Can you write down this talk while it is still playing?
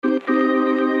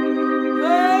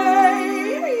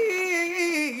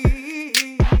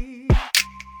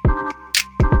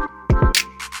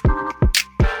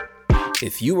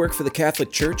If you work for the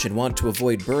Catholic Church and want to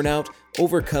avoid burnout,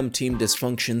 overcome team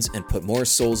dysfunctions, and put more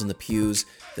souls in the pews,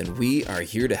 then we are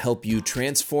here to help you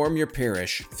transform your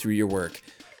parish through your work.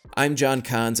 I'm John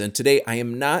Kahns, and today I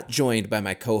am not joined by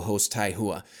my co-host Tai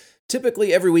Hua.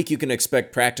 Typically, every week you can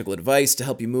expect practical advice to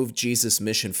help you move Jesus'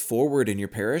 mission forward in your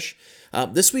parish.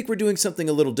 This week we're doing something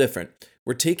a little different.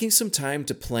 We're taking some time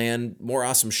to plan more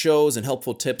awesome shows and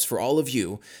helpful tips for all of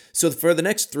you. So for the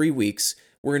next 3 weeks,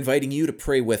 we're inviting you to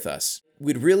pray with us.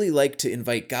 We'd really like to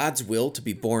invite God's will to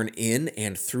be born in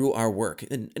and through our work,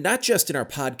 and not just in our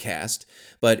podcast,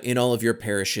 but in all of your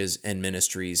parishes and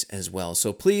ministries as well.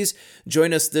 So please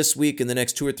join us this week in the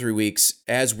next 2 or 3 weeks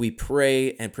as we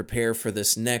pray and prepare for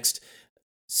this next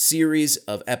series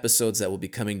of episodes that will be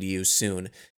coming to you soon.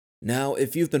 Now,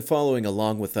 if you've been following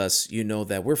along with us, you know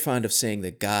that we're fond of saying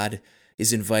that God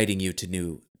is inviting you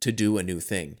to do a new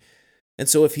thing. And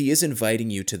so if he is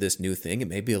inviting you to this new thing, it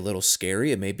may be a little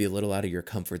scary, it may be a little out of your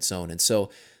comfort zone. And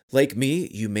so, like me,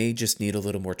 you may just need a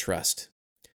little more trust.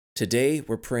 Today,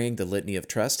 we're praying the Litany of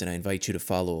Trust, and I invite you to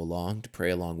follow along, to pray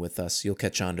along with us. You'll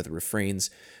catch on to the refrains,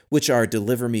 which are,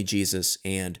 "Deliver me, Jesus,"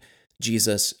 and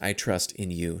 "Jesus, I trust in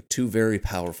you," 2 very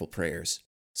powerful prayers.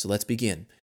 So let's begin.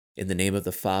 In the name of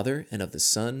the Father, and of the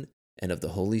Son, and of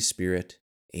the Holy Spirit,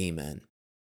 Amen.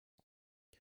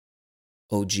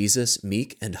 O Jesus,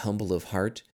 meek and humble of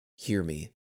heart, hear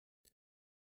me.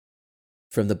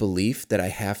 From the belief that I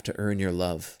have to earn your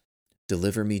love,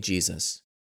 deliver me, Jesus.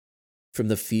 From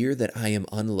the fear that I am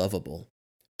unlovable,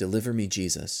 deliver me,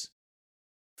 Jesus.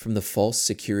 From the false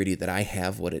security that I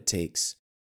have what it takes,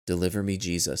 deliver me,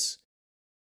 Jesus.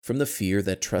 From the fear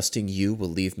that trusting you will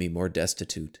leave me more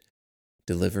destitute,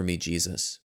 deliver me,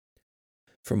 Jesus.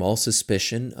 From all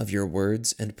suspicion of your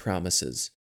words and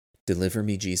promises, deliver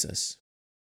me, Jesus.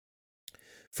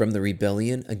 From the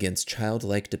rebellion against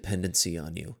childlike dependency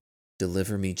on you,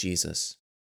 deliver me, Jesus.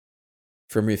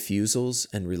 From refusals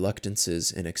and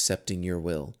reluctances in accepting your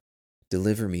will,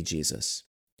 deliver me, Jesus.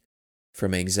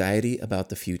 From anxiety about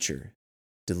the future,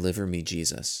 deliver me,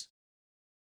 Jesus.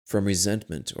 From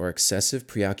resentment or excessive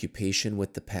preoccupation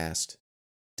with the past,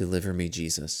 deliver me,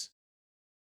 Jesus.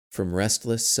 From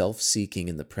restless self-seeking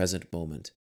in the present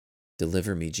moment,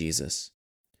 deliver me, Jesus.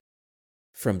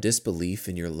 From disbelief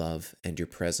in your love and your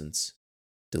presence,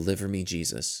 deliver me,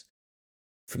 Jesus.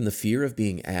 From the fear of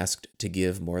being asked to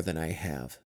give more than I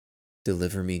have,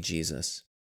 deliver me, Jesus.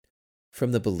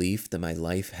 From the belief that my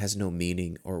life has no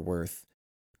meaning or worth,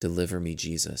 deliver me,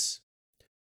 Jesus.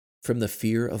 From the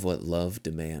fear of what love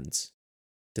demands,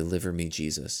 deliver me,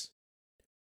 Jesus.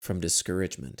 From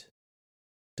discouragement,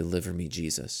 deliver me,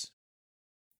 Jesus.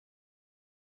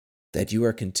 That you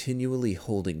are continually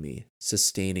holding me,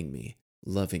 sustaining me,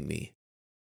 loving me.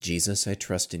 Jesus, I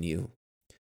trust in you.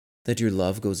 That your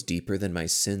love goes deeper than my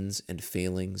sins and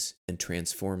failings and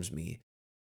transforms me.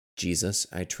 Jesus,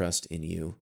 I trust in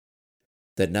you.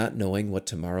 That not knowing what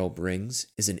tomorrow brings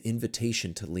is an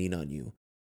invitation to lean on you.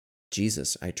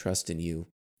 Jesus, I trust in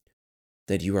you.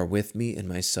 That you are with me in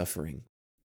my suffering.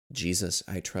 Jesus,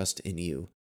 I trust in you.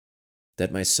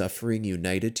 That my suffering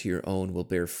united to your own will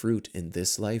bear fruit in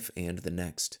this life and the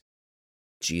next.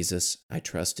 Jesus, I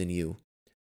trust in you.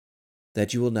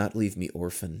 That you will not leave me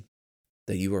orphan,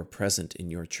 that you are present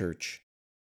in your church.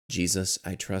 Jesus,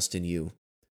 I trust in you.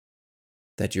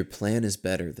 That your plan is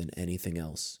better than anything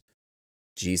else.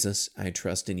 Jesus, I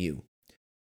trust in you.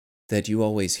 That you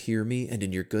always hear me and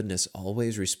in your goodness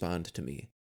always respond to me.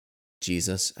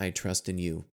 Jesus, I trust in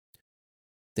you.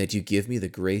 That you give me the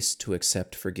grace to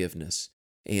accept forgiveness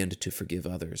and to forgive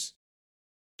others.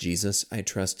 Jesus, I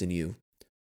trust in you.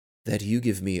 That you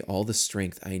give me all the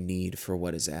strength I need for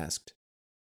what is asked.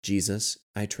 Jesus,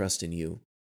 I trust in you.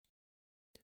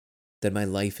 That my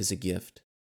life is a gift.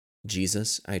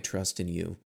 Jesus, I trust in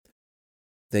you.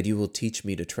 That you will teach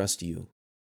me to trust you.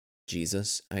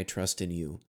 Jesus, I trust in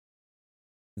you.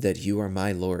 That you are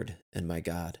my Lord and my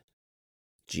God.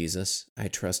 Jesus, I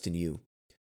trust in you.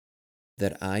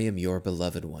 That I am your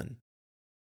beloved one.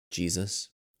 Jesus,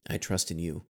 I trust in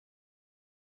you.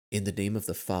 In the name of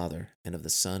the Father, and of the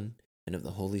Son, and of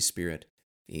the Holy Spirit,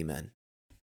 Amen.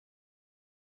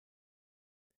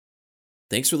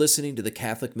 Thanks for listening to the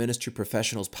Catholic Ministry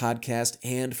Professionals podcast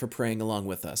and for praying along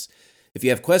with us. If you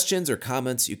have questions or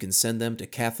comments, you can send them to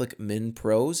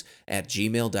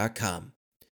CatholicMinPros@gmail.com.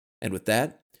 And with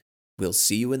that, we'll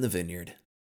see you in the vineyard.